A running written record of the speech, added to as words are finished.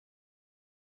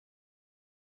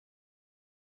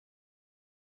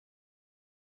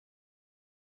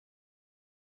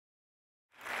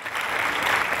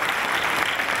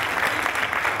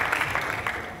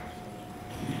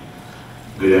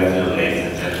Good afternoon, ladies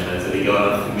and gentlemen. It's a big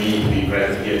honor for me to be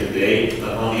present here today,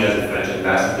 not only as a French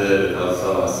ambassador, but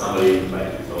also as somebody,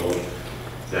 like you told,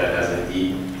 that has a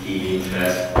deep, keen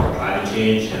interest in climate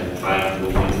change and trying to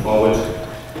move things forward.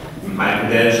 My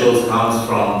credentials comes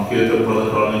from Kyoto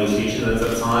Protocol negotiation at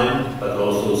that time, but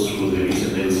also through the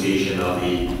recent negotiation of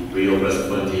the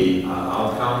Rio+20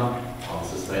 outcome on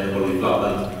sustainable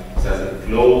development. It has a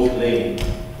close link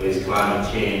with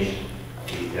climate change.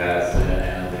 It has,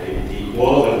 and it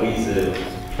was a reason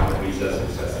to reach a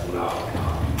successful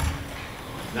outcome.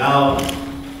 Now,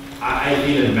 I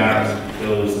feel embarrassed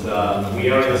because we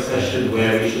are in a session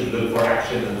where we should look for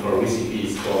action and for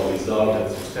recipes for result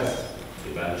and success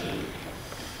eventually.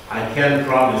 I can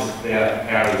promise that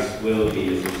Paris will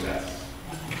be a success,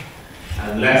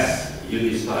 unless you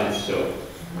decide so.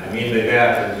 I mean by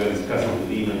that, and we're discussing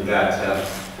with even that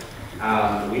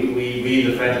we,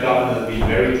 the French government, have been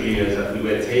very clear that we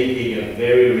were taking a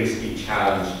very risky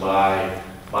challenge by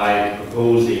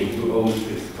proposing to host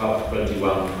this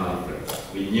COP21 conference.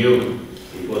 We knew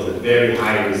it was a very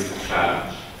high-risk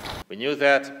challenge. We knew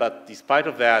that, but despite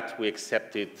of that, we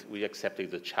accepted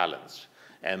the challenge.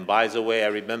 And by the way, I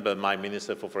remember my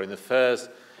Minister for Foreign Affairs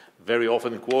very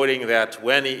often quoting that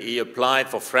when he applied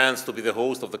for France to be the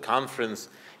host of the conference,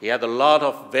 he had a lot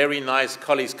of very nice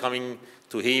colleagues coming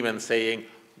to him and saying,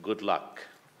 good luck.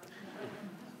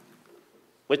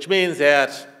 Which means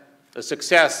that a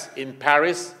success in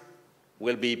Paris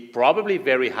will be probably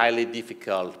very highly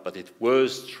difficult, but it's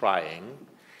worth trying.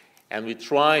 And we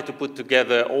try to put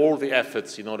together all the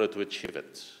efforts in order to achieve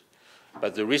it.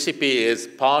 But the recipe is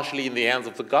partially in the hands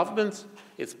of the government,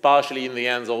 it's partially in the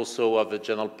hands also of the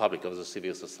general public, of the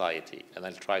civil society, and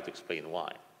I'll try to explain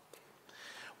why.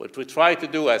 What we try to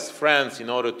do as France in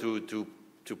order to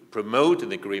promote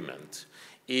an agreement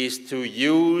is to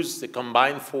use the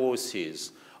combined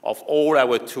forces of all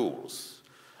our tools,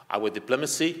 our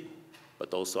diplomacy,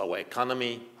 but also our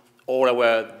economy, all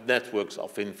our networks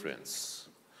of influence.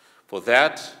 For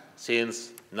that,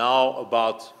 since now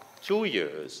about 2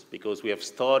 years, because we have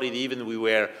started, even we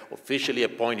were officially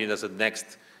appointed as the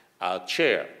next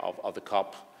chair of the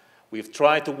COP. We've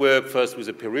tried to work first with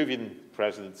the Peruvian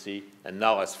presidency and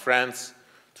now as France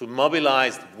to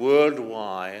mobilize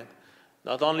worldwide,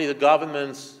 not only the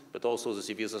governments, but also the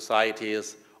civil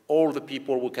societies, all the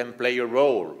people who can play a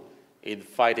role in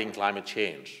fighting climate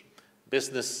change.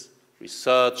 Business,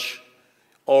 research,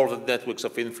 all the networks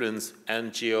of influence,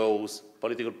 NGOs,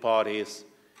 political parties,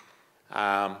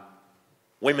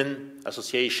 women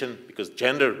association, because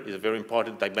gender is a very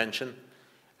important dimension,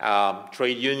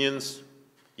 trade unions,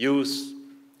 youth,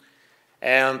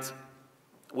 and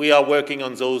we are working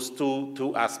on those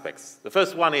two aspects. The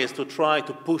first one is to try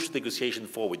to push negotiation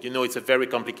forward. You know, it's a very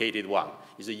complicated one.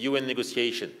 It's a UN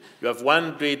negotiation. You have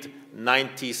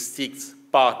 196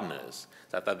 partners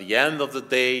that at the end of the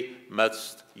day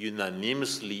must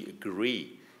unanimously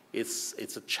agree. It's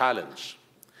a challenge.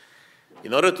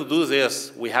 In order to do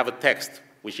this, we have a text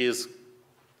which is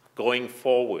going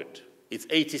forward. It's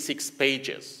 86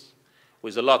 pages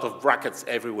with a lot of brackets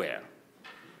everywhere.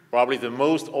 Probably the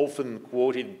most often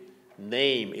quoted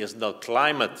name is not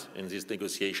climate in this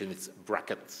negotiation, it's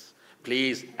brackets.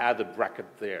 Please add a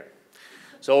bracket there.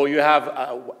 So you have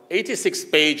 86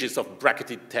 pages of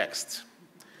bracketed text.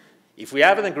 If we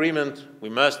have an agreement, we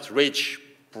must reach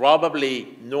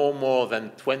probably no more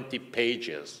than 20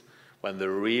 pages when the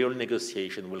real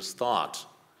negotiation will start.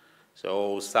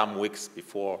 So some weeks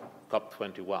before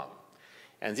COP21.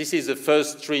 And this is the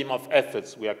first stream of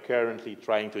efforts we are currently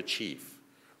trying to achieve.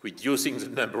 Reducing the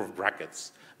number of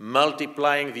brackets,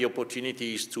 multiplying the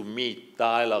opportunities to meet,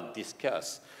 dialogue,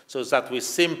 discuss, so that we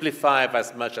simplify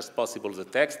as much as possible the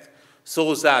text,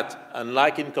 so that,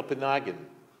 unlike in Copenhagen,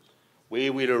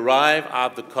 we will arrive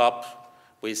at the COP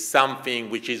with something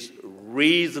which is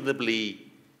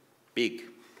reasonably big,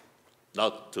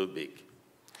 not too big.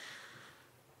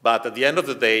 But at the end of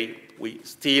the day, we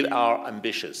still are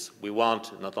ambitious. We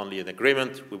want not only an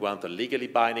agreement, we want a legally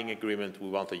binding agreement, we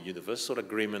want a universal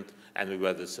agreement, and we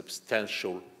want a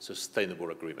substantial,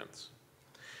 sustainable agreement.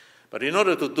 But in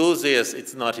order to do this,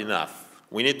 it's not enough.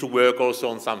 We need to work also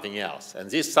on something else. And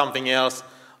this something else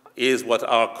is what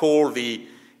are called the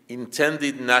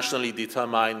intended nationally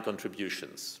determined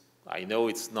contributions. I know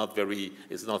it's not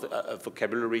a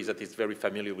vocabulary that is very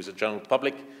familiar with the general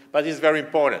public, but it's very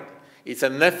important. It's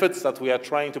an effort that we are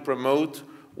trying to promote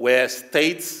where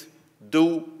states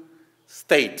do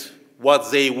state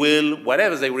what they will,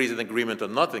 whatever there is an agreement or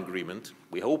not an agreement,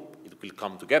 we hope it will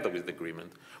come together with the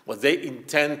agreement, what they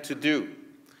intend to do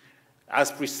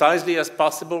as precisely as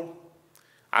possible,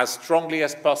 as strongly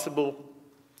as possible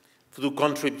to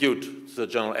contribute to the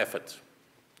general effort.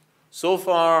 So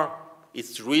far,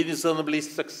 it's reasonably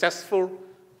successful,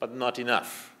 but not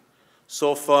enough.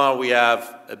 So far, we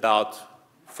have about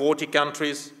 40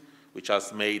 countries which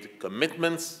have made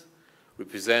commitments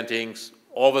representing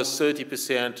over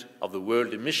 30% of the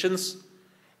world emissions.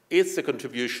 It's a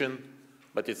contribution,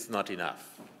 but it's not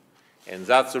enough. And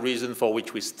that's the reason for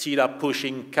which we still are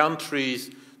pushing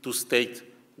countries to state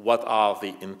what are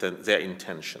their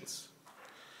intentions.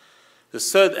 The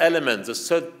third element, the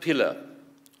third pillar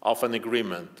of an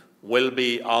agreement will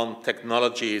be on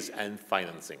technologies and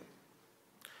financing.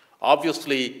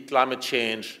 Obviously, climate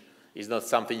change is not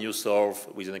something you solve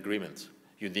with an agreement.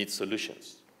 You need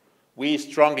solutions. We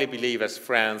strongly believe as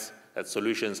France that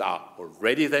solutions are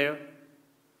already there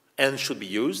and should be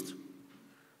used.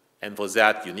 And for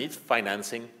that, you need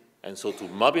financing. And so to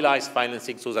mobilize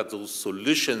financing so that those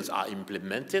solutions are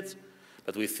implemented.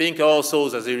 But we think also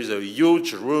that there is a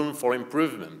huge room for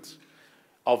improvement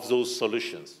of those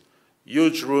solutions,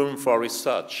 huge room for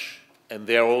research. And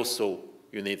there also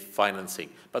you need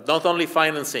financing. But not only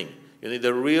financing, you need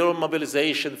a real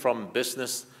mobilization from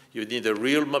business, you need a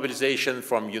real mobilization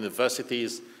from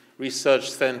universities,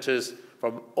 research centers,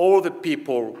 from all the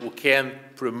people who can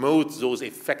promote those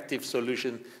effective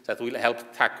solutions that will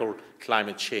help tackle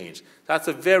climate change. That's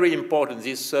a very important,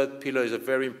 this third pillar is a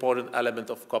very important element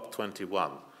of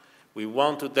COP21. We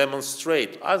want to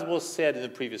demonstrate, as was said in the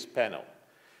previous panel,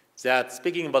 that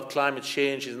speaking about climate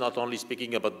change is not only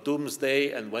speaking about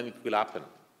doomsday and when it will happen.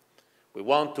 We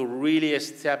want to really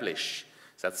establish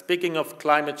that speaking of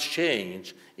climate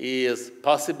change is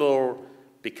possible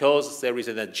because there is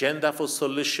an agenda for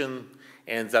solution,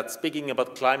 and that speaking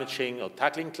about climate change or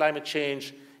tackling climate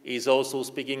change is also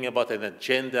speaking about an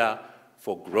agenda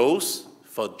for growth,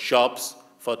 for jobs,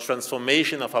 for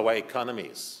transformation of our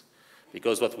economies.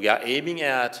 Because what we are aiming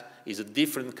at is a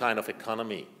different kind of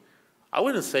economy. I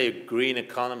wouldn't say a green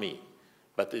economy,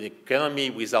 but an economy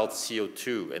without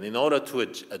CO2. And in order to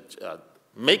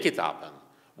make it happen,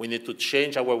 we need to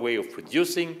change our way of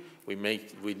producing, we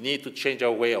need to change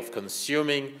our way of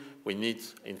consuming, we need,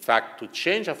 in fact, to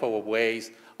change our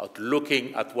ways of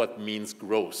looking at what means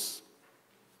growth.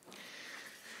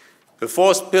 The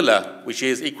fourth pillar, which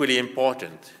is equally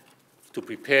important to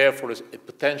prepare for a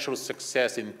potential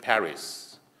success in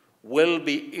Paris, will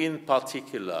be in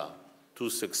particular to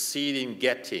succeed in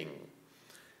getting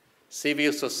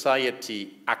civil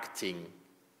society acting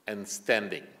and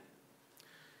standing.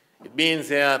 It means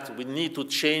that we need to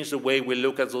change the way we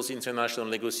look at those international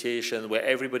negotiations where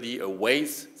everybody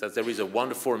awaits that there is a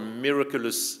wonderful,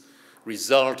 miraculous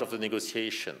result of the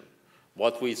negotiation.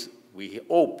 What we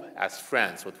hope as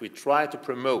France, what we try to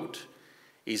promote,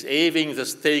 is having the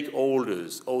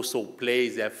stakeholders also play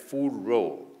their full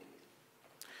role.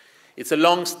 It's a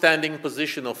long-standing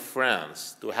position of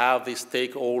France to have these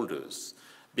stakeholders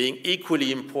being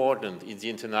equally important in the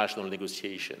international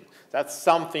negotiation. That's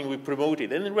something we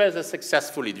promoted, and rather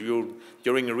successfully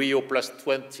during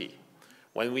Rio+20,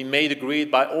 when we made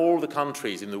agreed by all the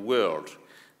countries in the world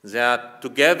that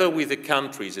together with the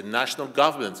countries and national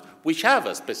governments, which have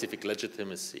a specific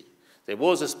legitimacy, there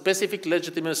was a specific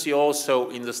legitimacy also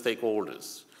in the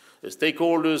stakeholders. The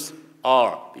stakeholders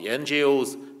are the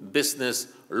NGOs, business,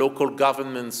 local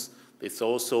governments. It's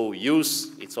also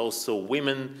youth, it's also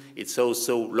women, it's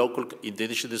also local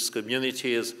indigenous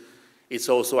communities, it's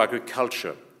also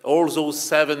agriculture. All those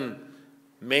 7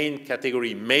 main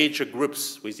category, major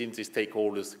groups within the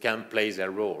stakeholders can play their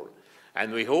role.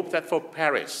 And we hope that for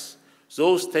Paris,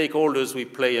 those stakeholders will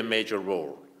play a major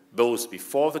role, both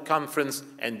before the conference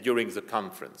and during the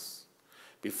conference.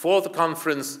 Before the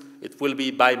conference, it will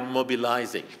be by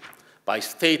mobilizing, by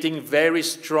stating very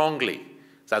strongly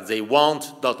that they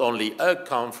want not only a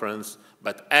conference,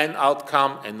 but an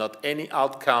outcome, and not any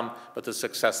outcome, but a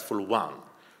successful one.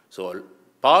 So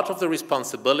part of the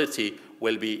responsibility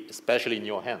will be especially in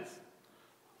your hands.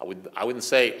 I wouldn't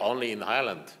say only in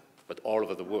Ireland, but all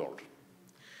over the world.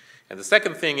 And the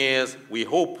second thing is, we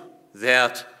hope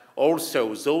that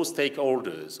also those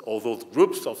stakeholders, or those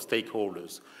groups of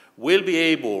stakeholders, will be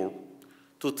able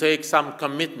to take some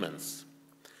commitments,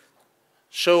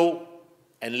 show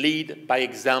and lead by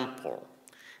example.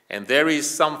 And there is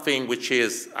something which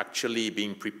is actually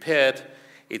being prepared.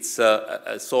 It's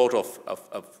a sort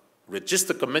of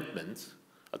register commitment,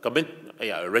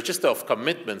 a register of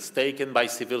commitments taken by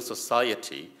civil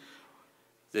society,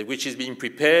 which is being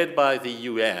prepared by the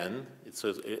UN.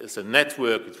 It's a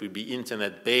network, it will be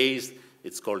internet-based.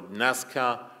 It's called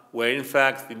NASCA, where in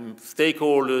fact the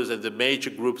stakeholders and the major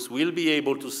groups will be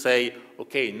able to say,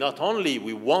 okay, not only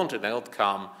we want an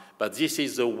outcome, but this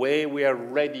is the way we are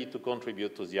ready to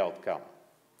contribute to the outcome.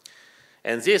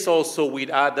 And this also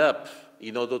will add up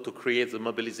in order to create the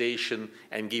mobilization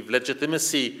and give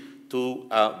legitimacy to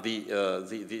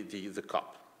the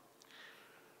COP.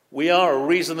 We are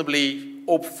reasonably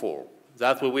hopeful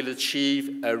that we will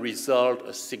achieve a result,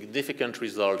 a significant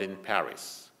result in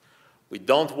Paris. We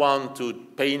don't want to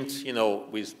paint,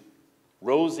 with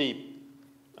rosy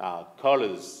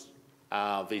colors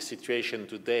the situation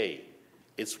today.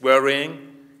 It's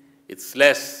worrying. It's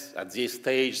less at this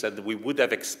stage than we would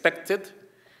have expected.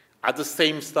 At the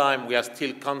same time, we are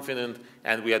still confident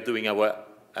and we are doing our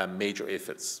major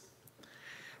efforts.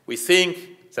 We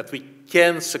think that we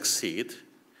can succeed,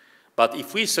 but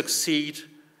if we succeed,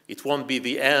 it won't be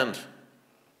the end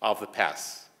of the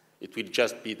path. It will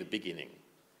just be the beginning.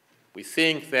 We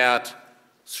think that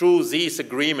through this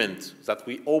agreement that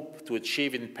we hope to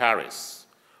achieve in Paris,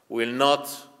 we will not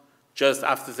just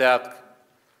after that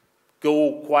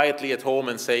go quietly at home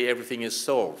and say everything is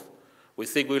solved. We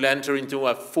think we'll enter into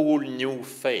a full new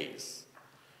phase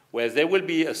where there will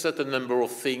be a certain number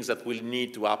of things that will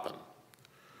need to happen.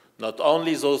 Not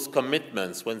only those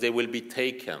commitments, when they will be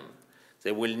taken,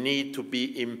 they will need to be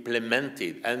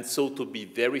implemented and so to be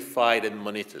verified and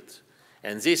monitored.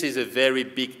 And this is a very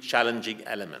big challenging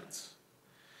element.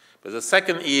 But the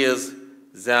second is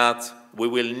that we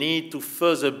will need to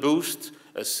further boost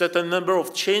a certain number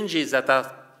of changes that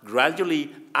are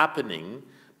gradually happening,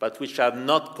 but which are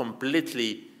not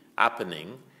completely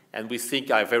happening, and we think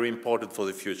are very important for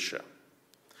the future.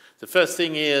 The first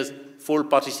thing is full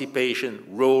participation,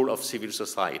 role of civil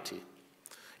society.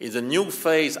 In the new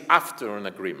phase after an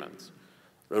agreement,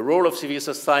 the role of civil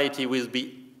society will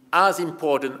be as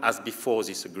important as before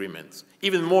this agreement,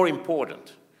 even more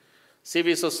important.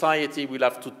 Civil society will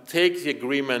have to take the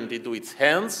agreement into its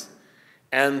hands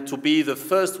and to be the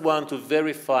first one to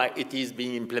verify it is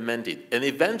being implemented, and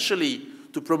eventually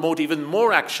to promote even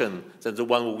more action than the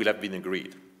one who will have been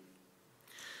agreed.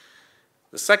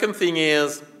 The second thing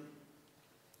is,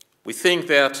 we think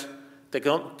that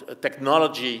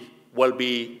technology will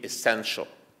be essential.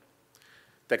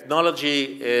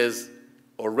 Technology is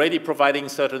already providing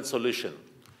certain solutions.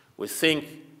 We think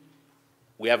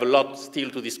we have a lot still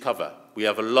to discover. We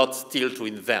have a lot still to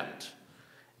invent.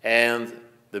 And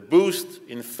the boost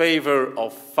in favor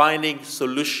of finding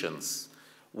solutions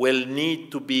will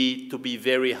need to be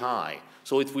very high.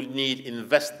 So it will need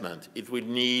investment. It will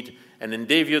need an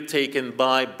endeavor taken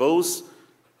by both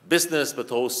business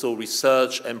but also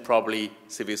research and probably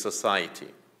civil society.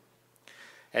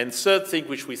 And third thing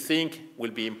which we think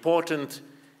will be important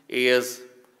is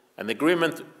an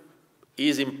agreement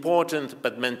is important,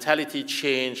 but mentality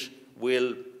change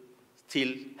will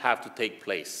still have to take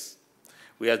place.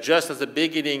 We are just at the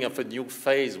beginning of a new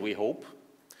phase, we hope.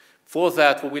 For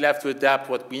that, we will have to adapt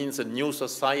what means a new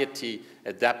society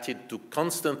adapted to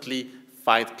constantly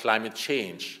fight climate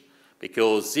change,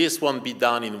 because this won't be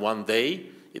done in one day.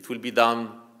 It will be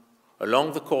done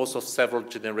along the course of several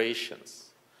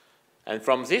generations. And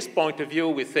from this point of view,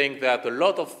 we think that a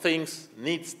lot of things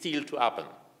need still to happen.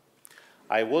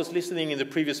 I was listening in the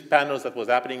previous panels that was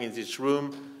happening in this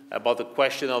room about the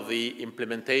question of the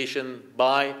implementation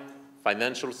by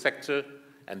financial sector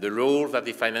and the role that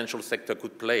the financial sector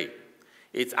could play.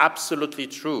 It's absolutely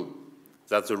true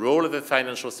that the role of the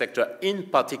financial sector in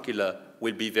particular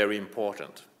will be very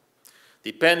important.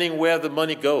 Depending where the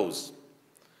money goes,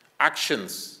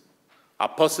 actions are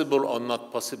possible or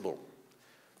not possible.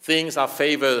 Things are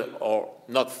favored or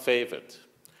not favored.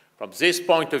 From this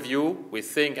point of view, we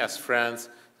think as France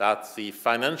that the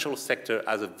financial sector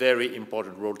has a very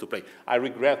important role to play. I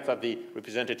regret that the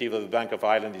representative of the Bank of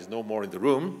Ireland is no more in the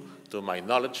room, to my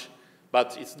knowledge,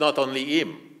 but it's not only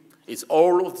him. It's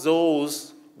all of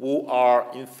those who are,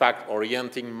 in fact,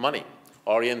 orienting money,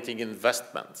 orienting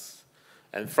investments.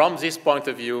 And from this point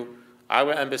of view,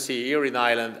 our embassy here in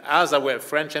Ireland, as our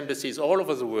French embassies all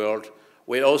over the world,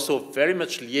 will also very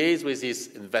much liaise with these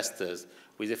investors,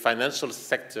 with the financial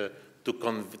sector,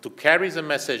 to carry the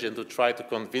message and to try to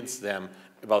convince them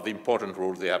about the important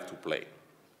role they have to play.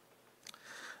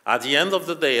 At the end of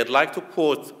the day, I'd like to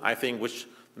quote, I think,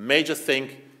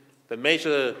 the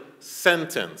major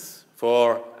sentence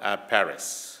for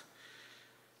Paris.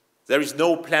 There is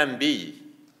no plan B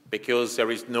because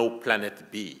there is no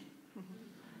planet B.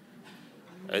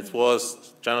 It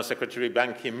was General Secretary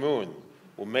Ban Ki-moon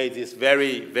who made this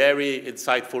very, very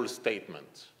insightful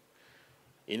statement.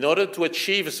 In order to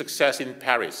achieve a success in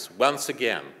Paris, once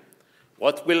again,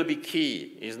 what will be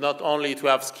key is not only to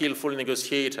have a skillful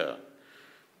negotiator,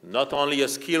 not only a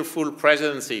skillful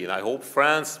presidency, and I hope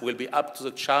France will be up to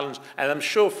the challenge, and I'm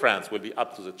sure France will be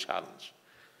up to the challenge.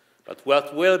 But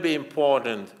what will be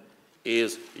important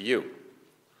is you.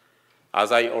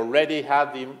 As I already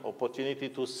had the opportunity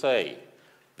to say,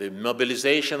 the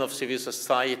mobilization of civil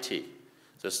society,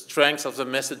 the strength of the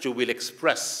message you will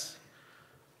express,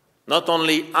 not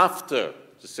only after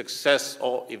the success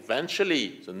or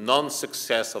eventually the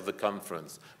non-success of the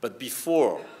conference, but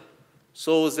before,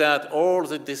 so that all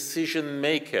the decision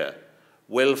makers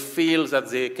will feel that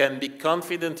they can be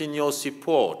confident in your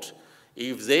support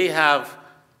if they have,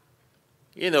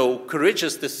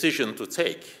 courageous decision to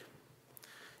take.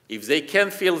 If they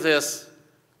can feel this,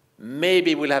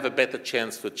 maybe we'll have a better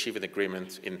chance to achieve an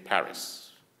agreement in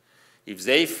Paris. If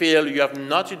they feel you are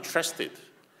not interested,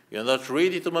 you're not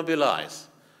ready to mobilize,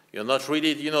 you're not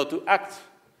ready, to act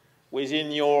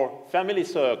within your family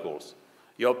circles,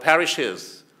 your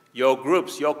parishes, your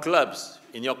groups, your clubs,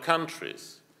 in your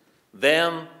countries,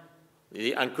 then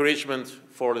the encouragement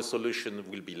for the solution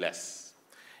will be less.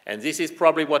 And this is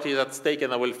probably what is at stake,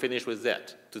 and I will finish with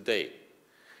that today.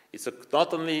 It's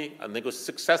not only a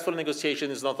successful negotiation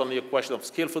is not only a question of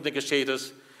skillful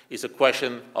negotiators, it's a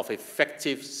question of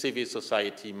effective civil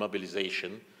society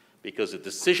mobilization, because the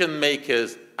decision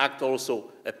makers act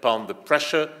also upon the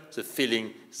pressure, the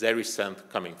feeling they resent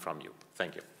coming from you.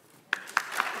 Thank you.